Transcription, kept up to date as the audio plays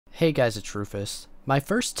Hey guys, it's Rufus. My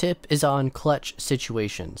first tip is on clutch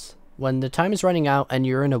situations. When the time is running out and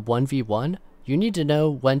you're in a 1v1, you need to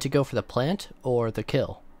know when to go for the plant or the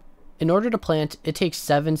kill. In order to plant, it takes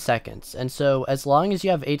 7 seconds, and so as long as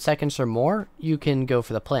you have 8 seconds or more, you can go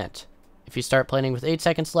for the plant. If you start planting with 8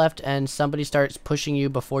 seconds left and somebody starts pushing you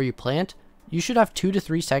before you plant, you should have 2 to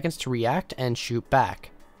 3 seconds to react and shoot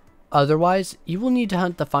back. Otherwise, you will need to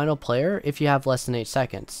hunt the final player if you have less than 8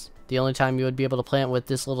 seconds. The only time you would be able to plant with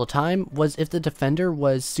this little time was if the defender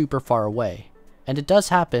was super far away. And it does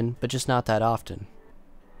happen, but just not that often.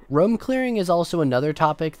 Roam clearing is also another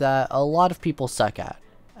topic that a lot of people suck at.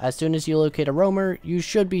 As soon as you locate a roamer, you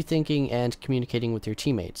should be thinking and communicating with your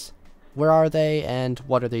teammates. Where are they and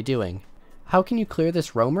what are they doing? How can you clear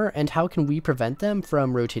this roamer and how can we prevent them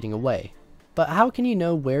from rotating away? But how can you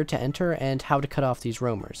know where to enter and how to cut off these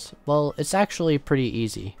roamers? Well, it's actually pretty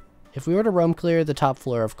easy. If we were to roam clear the top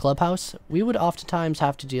floor of Clubhouse, we would oftentimes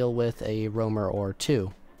have to deal with a roamer or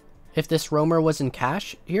two. If this roamer was in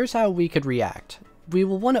cache, here's how we could react. We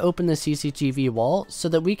will want to open the CCTV wall so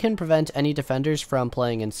that we can prevent any defenders from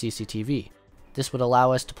playing in CCTV. This would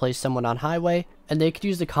allow us to place someone on highway, and they could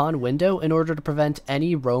use the con window in order to prevent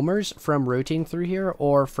any roamers from rotating through here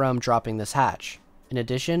or from dropping this hatch. In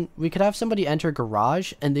addition, we could have somebody enter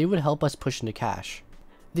garage and they would help us push into cache.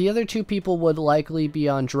 The other two people would likely be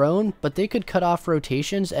on drone, but they could cut off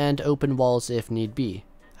rotations and open walls if need be.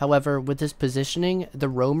 However, with this positioning, the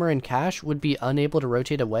roamer and cache would be unable to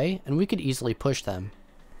rotate away and we could easily push them.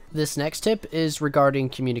 This next tip is regarding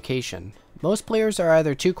communication. Most players are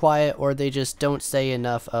either too quiet or they just don't say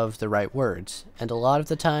enough of the right words, and a lot of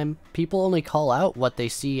the time, people only call out what they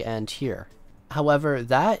see and hear. However,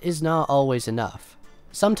 that is not always enough.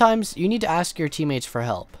 Sometimes you need to ask your teammates for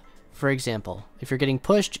help. For example, if you're getting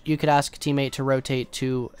pushed, you could ask a teammate to rotate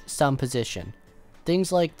to some position.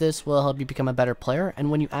 Things like this will help you become a better player, and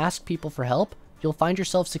when you ask people for help, you'll find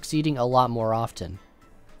yourself succeeding a lot more often.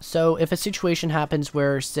 So if a situation happens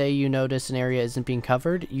where, say, you notice an area isn't being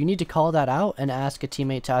covered, you need to call that out and ask a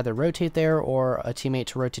teammate to either rotate there or a teammate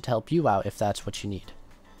to rotate to help you out if that's what you need.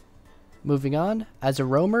 Moving on, as a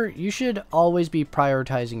roamer, you should always be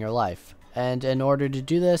prioritizing your life, and in order to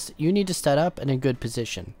do this, you need to set up in a good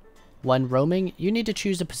position. When roaming, you need to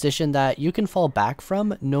choose a position that you can fall back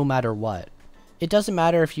from no matter what. It doesn't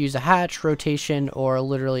matter if you use a hatch, rotation, or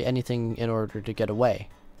literally anything in order to get away.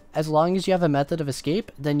 As long as you have a method of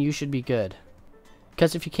escape, then you should be good.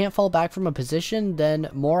 Because if you can't fall back from a position, then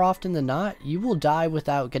more often than not, you will die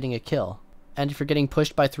without getting a kill. And if you're getting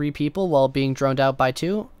pushed by 3 people while being droned out by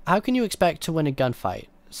 2, how can you expect to win a gunfight?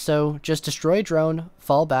 So just destroy a drone,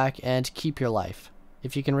 fall back, and keep your life.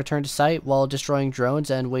 If you can return to site while destroying drones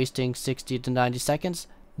and wasting 60 to 90 seconds,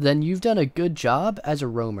 then you've done a good job as a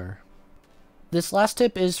roamer. This last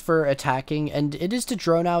tip is for attacking, and it is to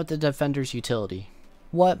drone out the defender's utility.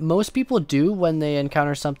 What most people do when they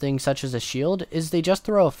encounter something such as a shield is they just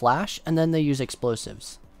throw a flash and then they use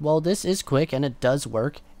explosives. While this is quick and it does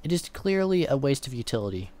work, it is clearly a waste of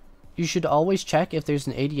utility. You should always check if there's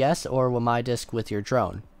an ADS or WMI disc with your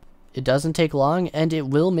drone. It doesn't take long and it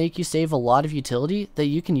will make you save a lot of utility that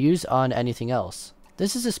you can use on anything else.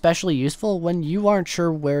 This is especially useful when you aren't sure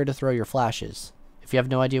where to throw your flashes. If you have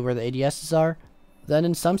no idea where the ADSs are, then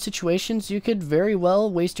in some situations you could very well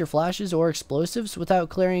waste your flashes or explosives without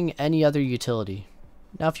clearing any other utility.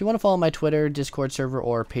 Now if you want to follow my Twitter, Discord server,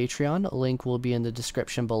 or Patreon, a link will be in the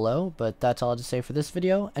description below, but that's all to say for this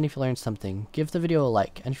video, and if you learned something, give the video a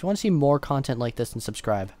like, and if you want to see more content like this, then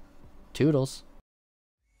subscribe. Toodles!